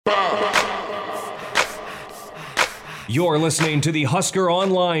You're listening to the Husker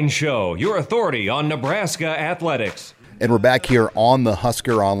Online Show, your authority on Nebraska athletics. And we're back here on the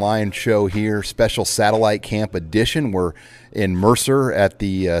Husker Online Show here, special satellite camp edition. We're in Mercer at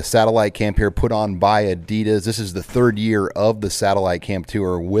the satellite camp here put on by Adidas. This is the third year of the satellite camp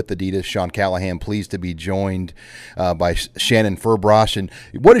tour with Adidas. Sean Callahan, pleased to be joined by Shannon Ferbrache. And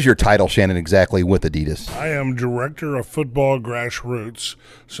what is your title, Shannon, exactly with Adidas? I am Director of Football Grassroots,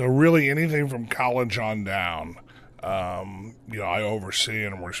 so really anything from college on down. I oversee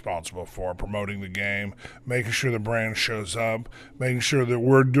and I'm responsible for promoting the game, making sure the brand shows up, making sure that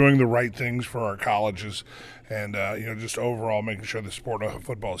we're doing the right things for our colleges, and just overall making sure the sport of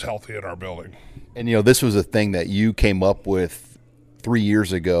football is healthy at our building. And this was a thing that you came up with 3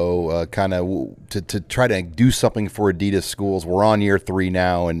 years ago, kind of to try to do something for Adidas schools. We're on year 3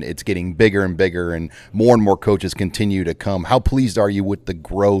 now, and it's getting bigger and bigger, and more coaches continue to come. How pleased are you with the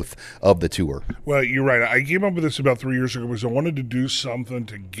growth of the tour? Well, you're right. I came up with this about 3 years ago because I wanted to do something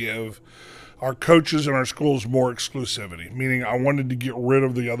to give our coaches and our schools more exclusivity, meaning I wanted to get rid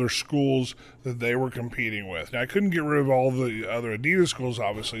of the other schools that they were competing with. Now, I couldn't get rid of all the other Adidas schools,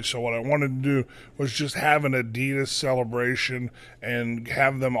 obviously, so what I wanted to do was just have an Adidas celebration and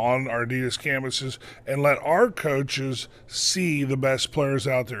have them on our Adidas campuses and let our coaches see the best players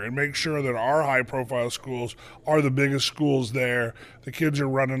out there and make sure that our high-profile schools are the biggest schools there. The kids are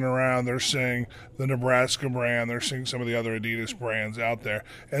running around, they're seeing the Nebraska brand, they're seeing some of the other Adidas brands out there,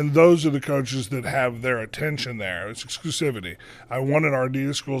 and those are the coaches that have their attention there. It's exclusivity. I wanted our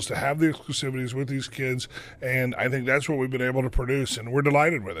Adidas schools to have the exclusivity with these kids, and I think that's what we've been able to produce, and we're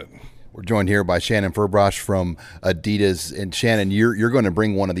delighted with it. We're joined here by Shannon Ferbrache from Adidas. And Shannon, you're going to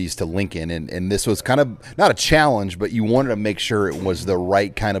bring one of these to Lincoln, and this was kind of not a challenge, but you wanted to make sure it was the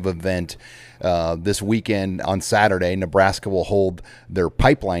right kind of event. This weekend on Saturday, Nebraska will hold their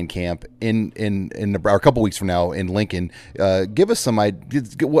pipeline camp in a couple weeks from now in Lincoln. Give us some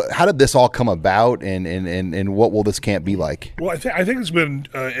ideas. How did this all come about, and what will this camp be like? Well, I think it's been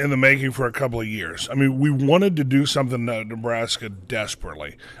in the making for a couple of years. I mean, we wanted to do something at Nebraska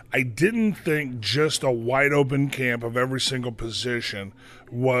desperately. I didn't think just a wide open camp of every single position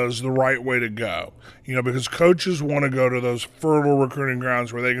was the right way to go, because coaches want to go to those fertile recruiting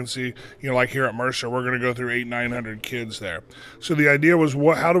grounds where they can see, like here at Mercer, we're going to go through 800-900 kids there. So the idea was,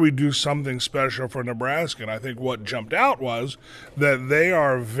 how do we do something special for Nebraska? And I think what jumped out was that they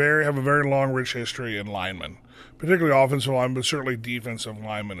have a very long, rich history in linemen, particularly offensive linemen, but certainly defensive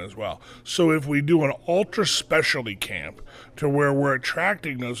linemen as well. So if we do an ultra specialty camp to where we're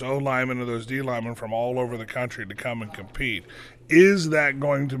attracting those O linemen and those D linemen from all over the country to come and compete, is that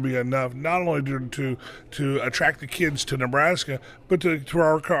going to be enough not only to attract the kids to Nebraska, but to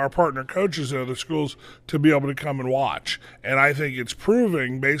our partner coaches at other schools to be able to come and watch? And I think it's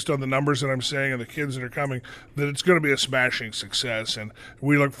proving, based on the numbers that I'm seeing and the kids that are coming, that it's going to be a smashing success. And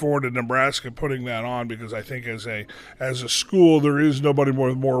we look forward to Nebraska putting that on, because I think as a school, there is nobody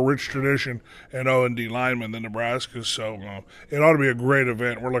with more rich tradition and O&D linemen than Nebraska. So it ought to be a great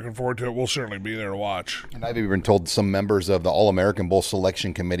event. We're looking forward to it. We'll certainly be there to watch. And I've even told some members of the All-American Bowl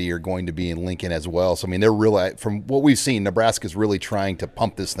selection committee are going to be in Lincoln as well. So, I mean, they're really, from what we've seen, Nebraska's really trying to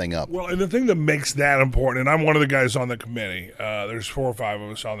pump this thing up. Well, and the thing that makes that important, and I'm one of the guys on the committee, there's 4 or 5 of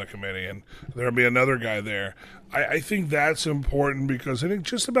us on the committee, and there'll be another guy there. I think that's important because I think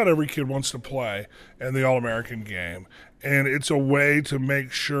just about every kid wants to play in the All-American game. And it's a way to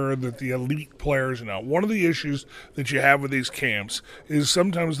make sure that the elite players know. One of the issues that you have with these camps is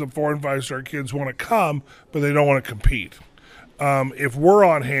sometimes the 4- and 5-star kids want to come, but they don't want to compete. If we're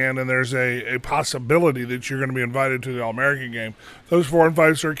on hand and there's a possibility that you're going to be invited to the All-American game, those 4- and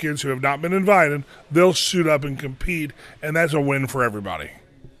 5-star kids who have not been invited, they'll suit up and compete, and that's a win for everybody.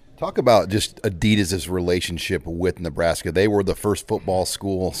 Talk about just Adidas' relationship with Nebraska. They were the first football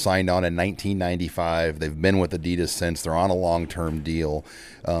school signed on in 1995. They've been with Adidas since. They're on a long-term deal.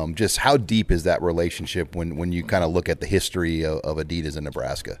 Just how deep is that relationship when you kind of look at the history of Adidas in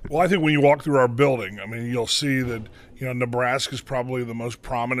Nebraska? Well, I think when you walk through our building, I mean, you'll see that Nebraska is probably the most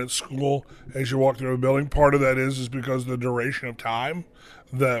prominent school as you walk through the building. Part of that is because of the duration of time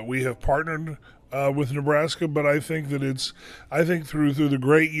that we have partnered with Nebraska, but I think that through the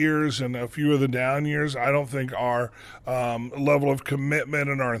great years and a few of the down years, I don't think our level of commitment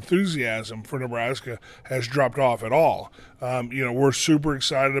and our enthusiasm for Nebraska has dropped off at all. We're super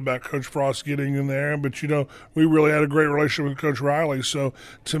excited about Coach Frost getting in there, but we really had a great relationship with Coach Riley. So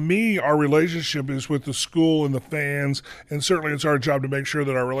to me, our relationship is with the school and the fans, and certainly it's our job to make sure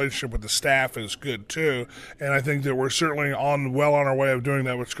that our relationship with the staff is good too. And I think that we're certainly well on our way of doing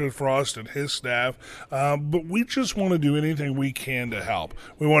that with Coach Frost and his staff. have. But we just want to do anything we can to help.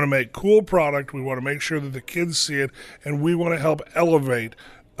 We want to make cool product. We want to make sure that the kids see it, and we want to help elevate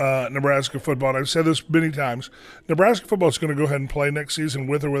Nebraska football. And I've said this many times. Nebraska football is going to go ahead and play next season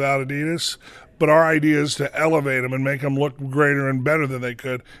with or without Adidas. But our idea is to elevate them and make them look greater and better than they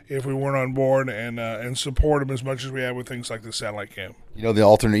could if we weren't on board and support them as much as we have with things like the satellite camp. You know, the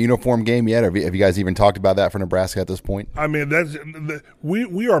alternate uniform game yet? Have you guys even talked about that for Nebraska at this point? I mean,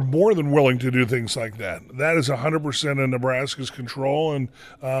 we are more than willing to do things like that. That is 100% in Nebraska's control, and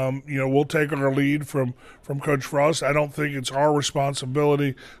we'll take our lead from Coach Frost. I don't think it's our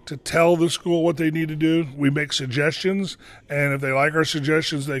responsibility to tell the school what they need to do. We make suggestions, and if they like our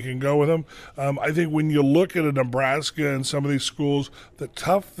suggestions, they can go with them. I think when you look at a Nebraska and some of these schools, the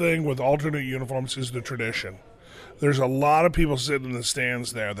tough thing with alternate uniforms is the tradition. There's a lot of people sitting in the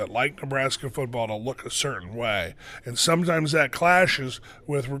stands there that like Nebraska football to look a certain way. And sometimes that clashes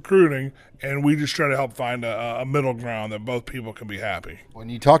with recruiting, and we just try to help find a middle ground that both people can be happy. When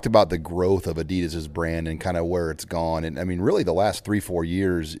you talked about the growth of Adidas' brand and kind of where it's gone, and I mean, really the last 3-4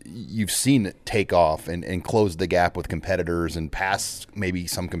 years, you've seen it take off and close the gap with competitors and pass maybe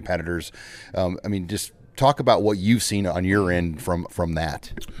some competitors. Just talk about what you've seen on your end from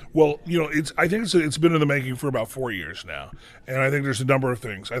that. Well, I think it's been in the making for about 4 years now, and I think there's a number of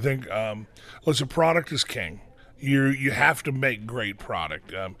things. I think, listen, product is king. You have to make great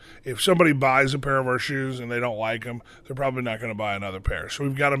product. If somebody buys a pair of our shoes and they don't like them, they're probably not going to buy another pair. So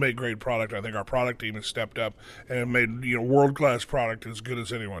we've got to make great product. I think our product team has stepped up and made world-class product as good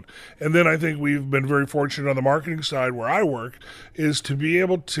as anyone. And then I think we've been very fortunate on the marketing side where I work is to be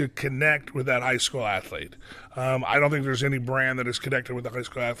able to connect with that high school athlete. I don't think there's any brand that is connected with the high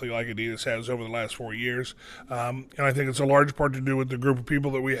school athlete like Adidas has over the last 4 years. And I think it's a large part to do with the group of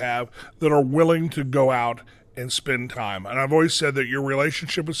people that we have that are willing to go out and spend time. And I've always said that your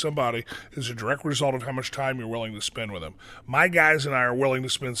relationship with somebody is a direct result of how much time you're willing to spend with them. My guys and I are willing to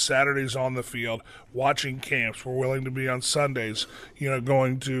spend Saturdays on the field watching camps. We're willing to be on Sundays,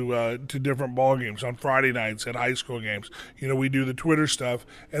 going to different ball games, on Friday nights at high school games. We do the Twitter stuff.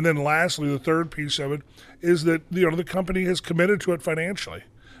 And then lastly, the third piece of it is that, the company has committed to it financially.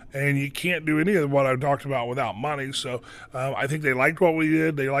 And you can't do any of what I've talked about without money. So I think they liked what we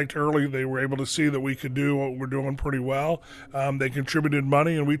did. They liked early. They were able to see that we could do what we're doing pretty well. They contributed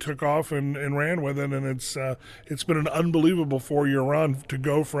money, and we took off and ran with it. And it's been an unbelievable 4-year run to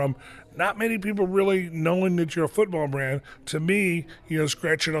go from not many people really knowing that you're a football brand to me,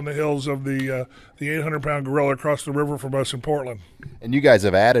 scratching on the hills of the 800-pound gorilla across the river from us in Portland. And you guys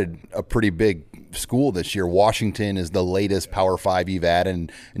have added a pretty big school this year. Washington is the latest Power 5 you've added,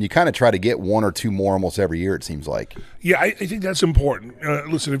 and you kind of try to get one or two more almost every year, it seems like. Yeah, I think that's important.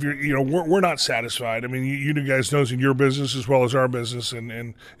 Listen, if we're not satisfied. I mean, you guys know in your business as well as our business,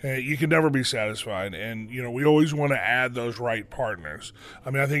 and you can never be satisfied. And we always want to add those right partners.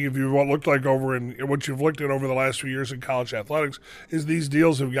 I mean, I think if you what looked like what you've looked at over the last few years in college athletics is these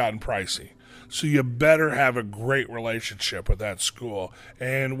deals have gotten pricey. So you better have a great relationship with that school.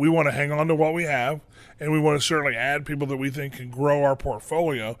 And we want to hang on to what we have, and we want to certainly add people that we think can grow our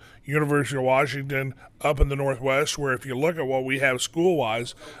portfolio. University of Washington up in the Northwest, where if you look at what we have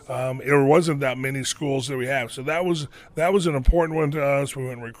school-wise, there wasn't that many schools that we have. So that was an important one to us. We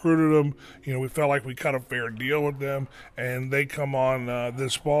went and recruited them. We felt like we cut a fair deal with them, and they come on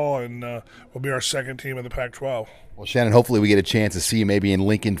this fall and will be our second team in the Pac-12. Well, Shannon, hopefully we get a chance to see you maybe in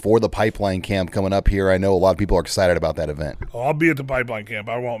Lincoln for the Pipeline Camp coming up here. I know a lot of people are excited about that event. Oh, I'll be at the Pipeline Camp.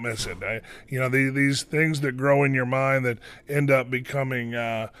 I won't miss it. These things that grow in your mind that end up becoming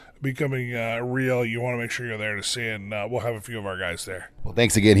real, you want to make sure you're there to see it, and we'll have a few of our guys there. Well,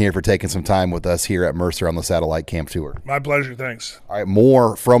 thanks again here for taking some time with us here at Mercer on the Satellite Camp Tour. My pleasure. Thanks. All right,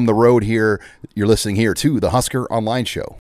 more from the road here. You're listening here to the Husker Online Show.